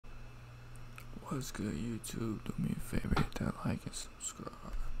What's good, YouTube? Do me a favor, hit that like and subscribe.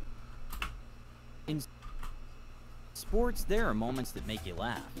 In sports, there are moments that make you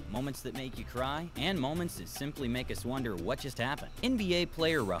laugh, moments that make you cry, and moments that simply make us wonder what just happened. NBA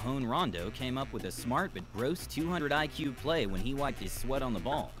player Rajon Rondo came up with a smart but gross 200 IQ play when he wiped his sweat on the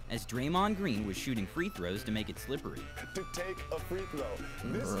ball, as Draymond Green was shooting free throws to make it slippery. To take a free throw.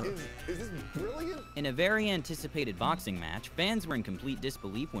 Is this brilliant? In a very anticipated boxing match, fans were in complete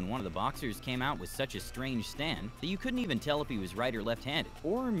disbelief when one of the boxers came out with such a strange stand that you couldn't even tell if he was right or left-handed,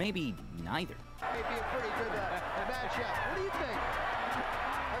 or maybe neither. May be a pretty good matchup. What do you think?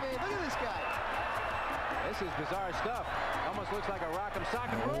 I mean, look at this guy. This is bizarre stuff. Almost looks like a rock'em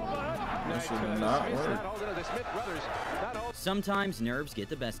sock'em robot. This should not work. Sometimes nerves get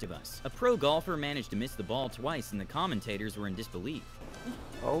the best of us. A pro golfer managed to miss the ball twice and the commentators were in disbelief.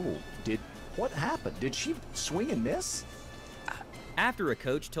 Oh, what happened? Did she swing and miss? After a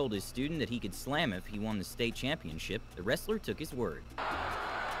coach told his student that he could slam if he won the state championship, the wrestler took his word.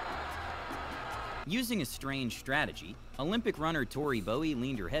 Using a strange strategy, Olympic runner Tori Bowie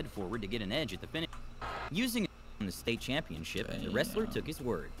leaned her head forward to get an edge at the finish. Using the state championship, the wrestler took his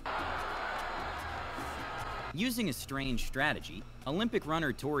word. Using a strange strategy, Olympic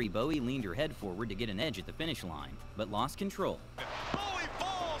runner Tori Bowie leaned her head forward to get an edge at the finish line, but lost control. Bowie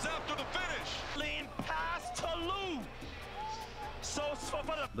falls after the finish. Lean pass to Lou.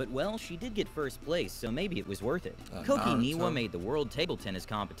 But well, she did get first place, so maybe it was worth it. Koki Niwa made the World Table Tennis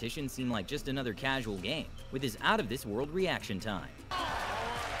competition seem like just another casual game, with his out-of-this-world reaction time. What?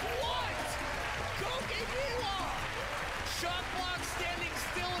 Koki Niwa! Shot block standing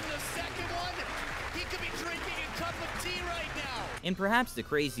still in the second one. He could be drinking a cup of tea right now. In perhaps the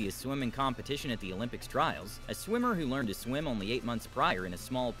craziest swimming competition at the Olympics trials, a swimmer who learned to swim only 8 months prior in a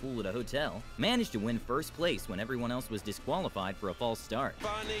small pool at a hotel managed to win first place when everyone else was disqualified for a false start.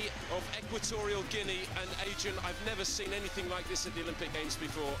 Barney of Equatorial Guinea and Adrian, I've never seen anything like this at the Olympic Games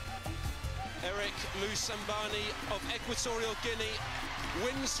before. Eric Musambani of Equatorial Guinea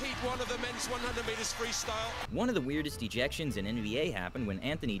wins heat 1 of the men's 100 meters freestyle. One of the weirdest ejections in NBA happened when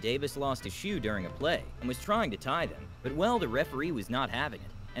Anthony Davis lost a shoe during a play and was trying to tie them. But well, the referee was not having it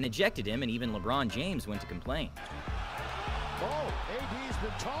and ejected him, and even LeBron James went to complain. Oh, AD's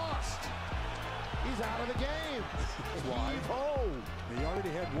been tossed. He's out of the game. Why? Oh. He already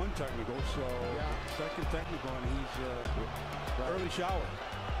had one technical, so second technical, and he's early shower.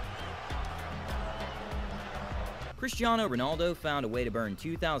 Cristiano Ronaldo found a way to burn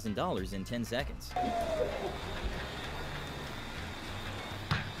 $2,000 in 10 seconds.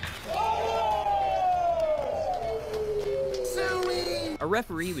 A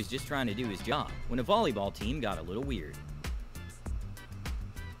referee was just trying to do his job when a volleyball team got a little weird.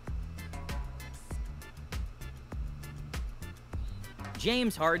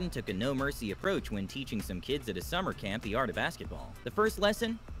 James Harden took a no-mercy approach when teaching some kids at a summer camp the art of basketball. The first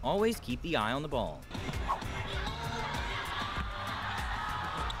lesson? Always keep the eye on the ball.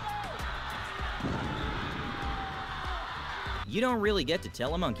 You don't really get to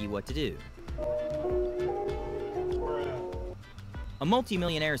tell a monkey what to do. A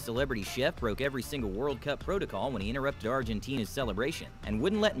multi-millionaire celebrity chef broke every single World Cup protocol when he interrupted Argentina's celebration and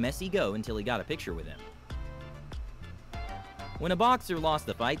wouldn't let Messi go until he got a picture with him. When a boxer lost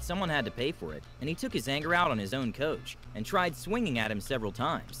the fight, someone had to pay for it, and he took his anger out on his own coach and tried swinging at him several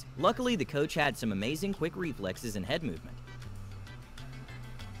times. Luckily, the coach had some amazing quick reflexes and head movement.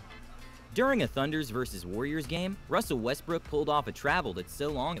 During a Thunders vs. Warriors game, Russell Westbrook pulled off a travel that's so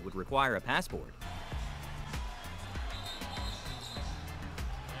long it would require a passport.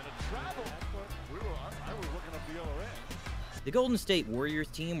 The Golden State Warriors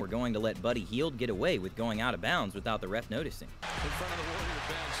team were going to let Buddy Hield get away with going out of bounds without the ref noticing. In front of the Warrior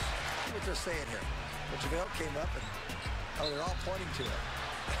bench. What they're saying here. But JaVale came up and they're all pointing to it.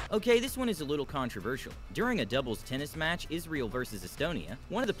 Okay, this one is a little controversial. During a doubles tennis match, Israel versus Estonia,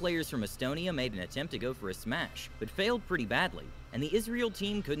 one of the players from Estonia made an attempt to go for a smash, but failed pretty badly, and the Israel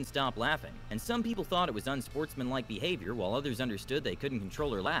team couldn't stop laughing, and some people thought it was unsportsmanlike behavior, while others understood they couldn't control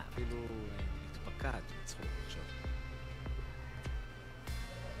their laugh.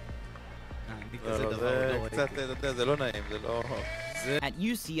 At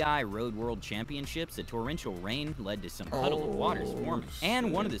UCI Road World Championships, a torrential rain led to some puddle of waters forming,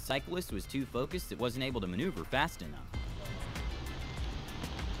 and one of the cyclists was too focused it wasn't able to maneuver fast enough.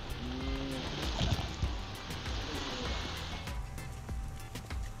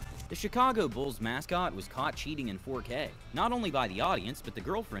 The Chicago Bulls mascot was caught cheating in 4K, not only by the audience, but the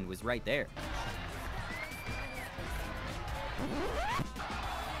girlfriend was right there.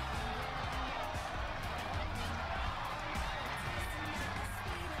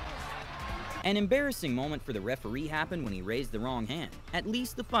 An embarrassing moment for the referee happened when he raised the wrong hand. At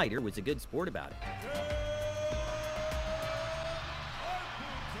least the fighter was a good sport about it.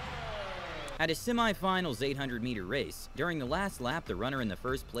 At a semi-finals 800-meter race, during the last lap, the runner in the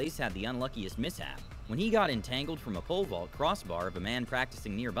first place had the unluckiest mishap when he got entangled from a pole vault crossbar of a man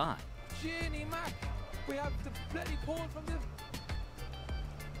practicing nearby. Jenny Mac, we have the bloody pole from the...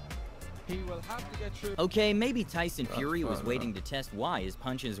 He will have to get through. Okay, maybe Tyson Fury was waiting to test why his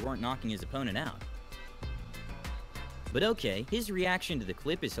punches weren't knocking his opponent out. But okay, his reaction to the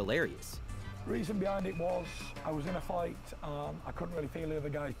clip is hilarious. The reason behind it was I was in a fight, I couldn't really feel the other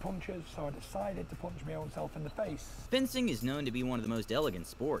guy's punches, so I decided to punch my own self in the face. Fencing is known to be one of the most elegant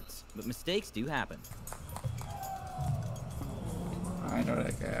sports, but mistakes do happen. I know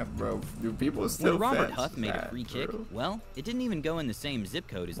that guy, bro. Do people still When Robert fence Huff made a that, free kick, bro? well, it didn't even go in the same zip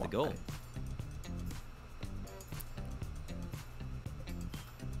code as the goal.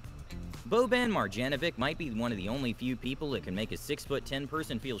 Boban Marjanovic might be one of the only few people that can make a 6'10"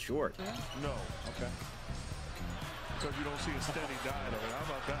 person feel short. No, okay. Because you don't see a steady diet of it. How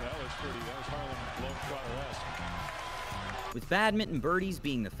about that? That was pretty. That was Harlem Globetrotter-esque. With badminton birdies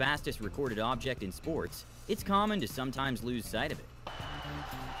being the fastest recorded object in sports, it's common to sometimes lose sight of it.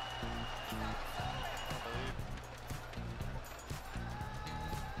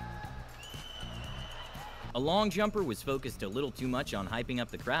 A long jumper was focused a little too much on hyping up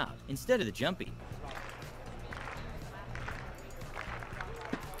the crowd instead of the jumpy.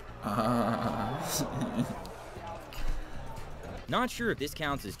 Not sure if this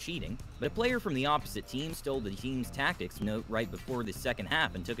counts as cheating, but a player from the opposite team stole the team's tactics note right before the second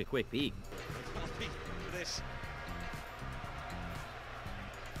half and took a quick peek.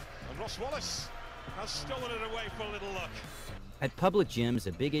 And Ross Wallace has stolen it away for a little look. At public gyms,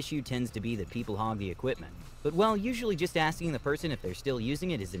 a big issue tends to be that people hog the equipment. But well, usually just asking the person if they're still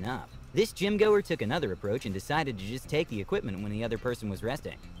using it is enough. This gym goer took another approach and decided to just take the equipment when the other person was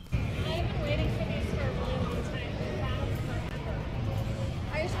resting. I've been waiting for these for a really long time.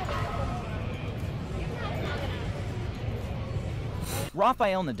 I just have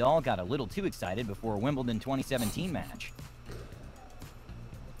Rafael Nadal got a little too excited before a Wimbledon 2017 match.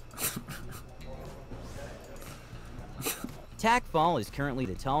 Tack fall is currently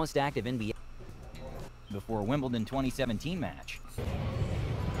the tallest active NBA before a Wimbledon 2017 match.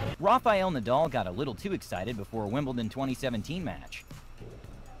 Rafael Nadal got a little too excited before a Wimbledon 2017 match.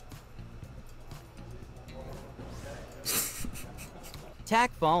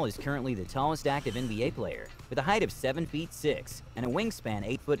 Tack fall is currently the tallest active NBA player, with a height of 7 feet 6 and a wingspan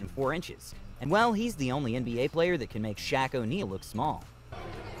 8 foot and 4 inches. And well, he's the only NBA player that can make Shaq O'Neal look small.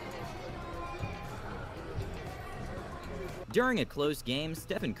 During a close game,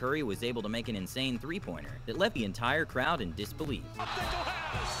 Stephen Curry was able to make an insane three-pointer that left the entire crowd in disbelief.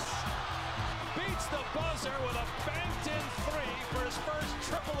 Beats the buzzer with a banked-in three for his first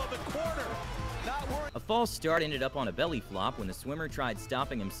triple of the quarter. Not worried. A false start ended up on a belly flop when the swimmer tried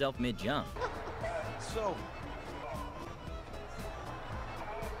stopping himself mid-jump.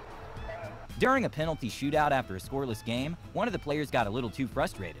 During a penalty shootout after a scoreless game, one of the players got a little too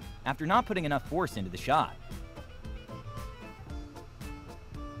frustrated after not putting enough force into the shot.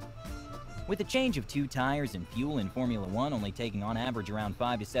 With a change of 2 tires and fuel in Formula 1 only taking on average around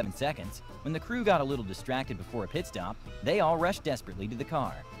 5 to 7 seconds, when the crew got a little distracted before a pit stop, they all rushed desperately to the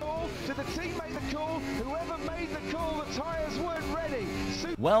car. Did the team make the call? Whoever made the call, the tires weren't ready.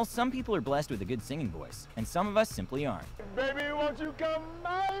 Well, some people are blessed with a good singing voice, and some of us simply aren't. Baby, won't you come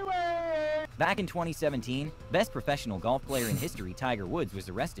my way? Back in 2017, best professional golf player in history Tiger Woods was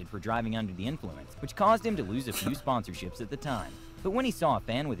arrested for driving under the influence, which caused him to lose a few sponsorships at the time. But when he saw a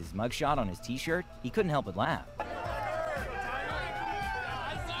fan with his mugshot on his t-shirt, he couldn't help but laugh.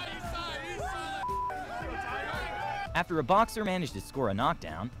 After a boxer managed to score a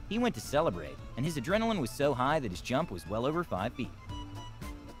knockdown, he went to celebrate, and his adrenaline was so high that his jump was well over 5 feet.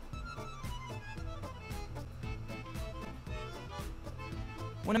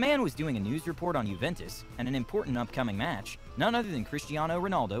 When a man was doing a news report on Juventus and an important upcoming match, none other than Cristiano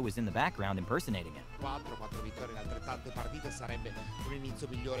Ronaldo was in the background impersonating him. 4 vittorie in altrettante partite sarebbe un inizio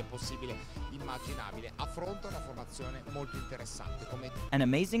migliore possibile immaginabile. Affronta una formazione molto interessante. An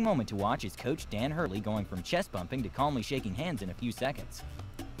amazing moment to watch is coach Dan Hurley going from chest bumping to calmly shaking hands in a few seconds.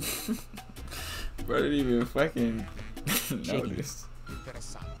 Bro, I didn't even fucking notice.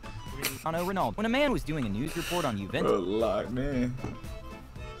 Cristiano Ronaldo. When a man was doing a news report on Juventus. Bro, lock, man.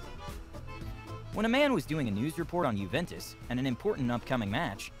 When a man was doing a news report on Juventus and an important upcoming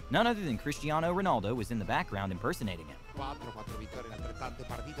match, none other than Cristiano Ronaldo was in the background impersonating him. 4 vittorie in altrettante altrettante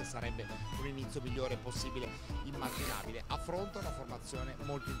partite sarebbe un inizio migliore possibile, immaginabile. Affronta una formazione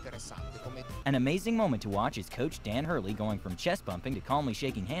molto interessante. An amazing moment to watch is Coach Dan Hurley going from chest bumping to calmly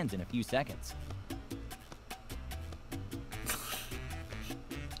shaking hands in a few seconds.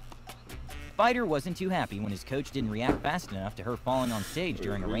 Fighter wasn't too happy when his coach didn't react fast enough to her falling on stage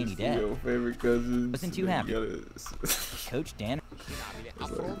during a rainy day. Your favorite cousins. Wasn't too happy. Coach Dan. You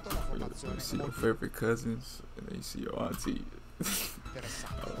see your favorite cousins, and then you see your auntie.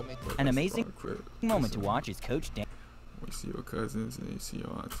 An amazing moment to watch is Coach Dan. You see your cousins, and then you see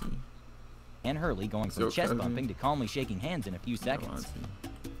your auntie. Dan Hurley going from chest bumping to calmly shaking hands in a few seconds.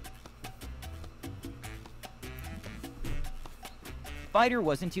 Fighter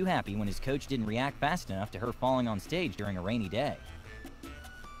wasn't too happy when his coach didn't react fast enough to her falling on stage during a rainy day.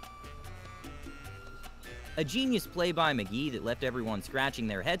 A genius play by McGee that left everyone scratching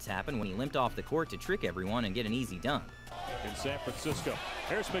their heads happened when he limped off the court to trick everyone and get an easy dunk. In San Francisco,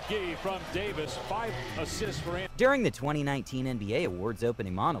 here's McGee from Davis, 5 assists for him. During the 2019 NBA Awards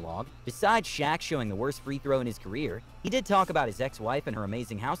opening monologue, besides Shaq showing the worst free throw in his career, he did talk about his ex-wife and her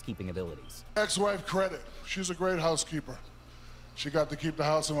amazing housekeeping abilities. Ex-wife credit. She's a great housekeeper. She got to keep the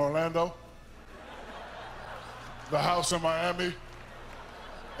house in Orlando, the house in Miami,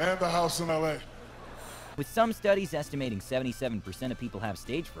 and the house in LA. With some studies estimating 77% of people have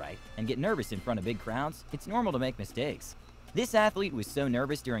stage fright and get nervous in front of big crowds, it's normal to make mistakes. This athlete was so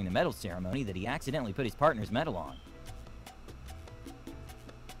nervous during the medal ceremony that he accidentally put his partner's medal on.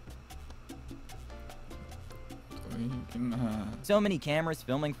 So many cameras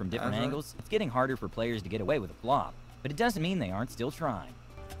filming from different angles, it's getting harder for players to get away with a flop. But it doesn't mean they aren't still trying.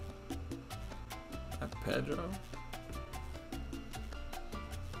 Pedro?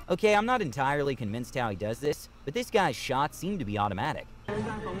 Okay, I'm not entirely convinced how he does this, but this guy's shots seem to be automatic.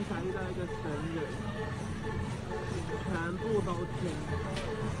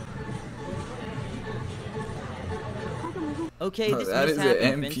 Okay, this mishap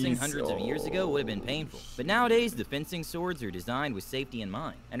in fencing hundreds of years ago would have been painful, but nowadays the fencing swords are designed with safety in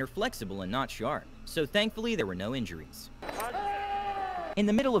mind and are flexible and not sharp, so thankfully there were no injuries. In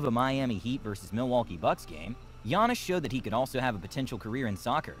the middle of a Miami Heat versus Milwaukee Bucks game, Giannis showed that he could also have a potential career in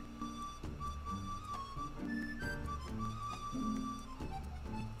soccer.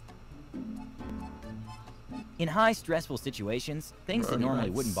 In high, stressful situations, things that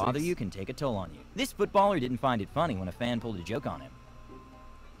normally wouldn't bother you can take a toll on you. This footballer didn't find it funny when a fan pulled a joke on him.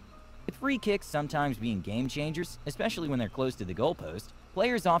 With free kicks sometimes being game changers, especially when they're close to the goalpost,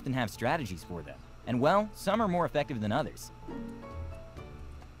 players often have strategies for them. And well, some are more effective than others.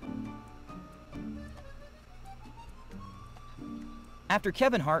 After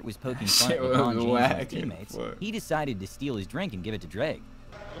Kevin Hart was poking fun at LeBron James and his teammates, he decided to steal his drink and give it to Drake.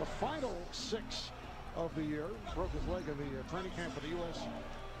 The final 6 of the year, broke his leg in the training camp for the U.S.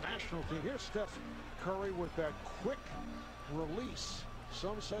 national team. Here's Steph Curry with that quick release.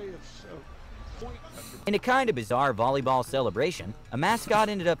 Some say it's a point. In a kind of bizarre volleyball celebration, a mascot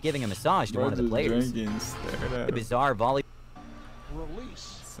ended up giving a massage to one of the players. A bizarre volleyball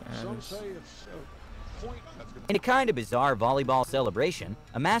release. Some say it's a point. In a kind of bizarre volleyball celebration,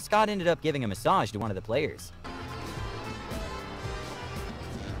 a mascot ended up giving a massage to one of the players.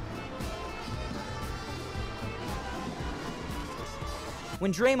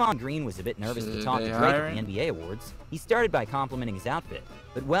 When Draymond Green was a bit nervous to talk to Drake at the NBA Awards, he started by complimenting his outfit.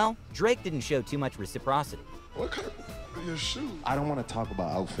 But well, Drake didn't show too much reciprocity. What kind of your shoes? I don't want to talk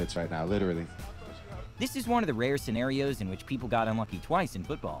about outfits right now, literally. This is one of the rare scenarios in which people got unlucky twice in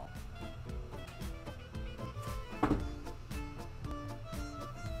football.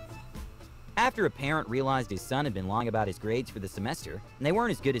 After a parent realized his son had been lying about his grades for the semester, and they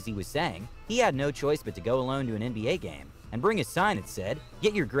weren't as good as he was saying, he had no choice but to go alone to an NBA game and bring a sign that said,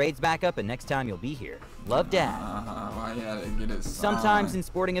 "Get your grades back up and next time you'll be here. Love, Dad." Sometimes in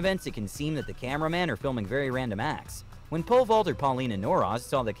sporting events it can seem that the cameramen are filming very random acts. When pole vaulter Paulina Noraz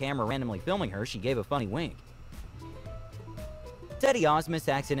saw the camera randomly filming her, she gave a funny wink. Teddy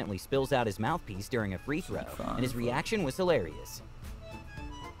Osmus accidentally spills out his mouthpiece during a free throw, and his reaction was hilarious.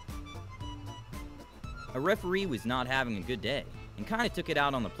 A referee was not having a good day, and kind of took it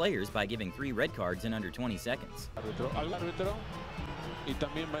out on the players by giving 3 red cards in under 20 seconds. Al árbitro y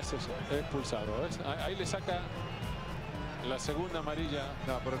también es expulsado, ¿ves? Ahí le saca la segunda amarilla.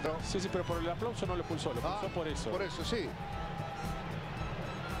 No, pero no. Sí, pero por el aplauso no le expulsó por eso. Por eso, sí.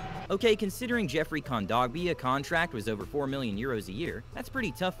 Okay, considering Jeffrey Kondogbia contract was over 4 million euros a year, that's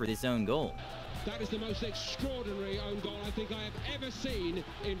pretty tough for this own goal. That is the most extraordinary own goal I think I have ever seen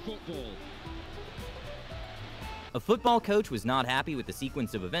in football. A football coach was not happy with the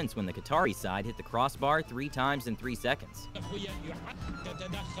sequence of events when the Qatari side hit the crossbar 3 times in 3 seconds.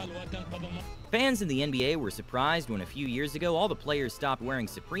 Fans in the NBA were surprised when a few years ago all the players stopped wearing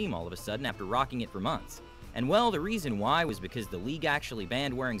Supreme all of a sudden after rocking it for months. And well, the reason why was because the league actually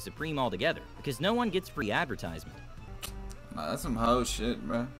banned wearing Supreme altogether, because no one gets free advertisement. Nah, that's some hoe shit, bro.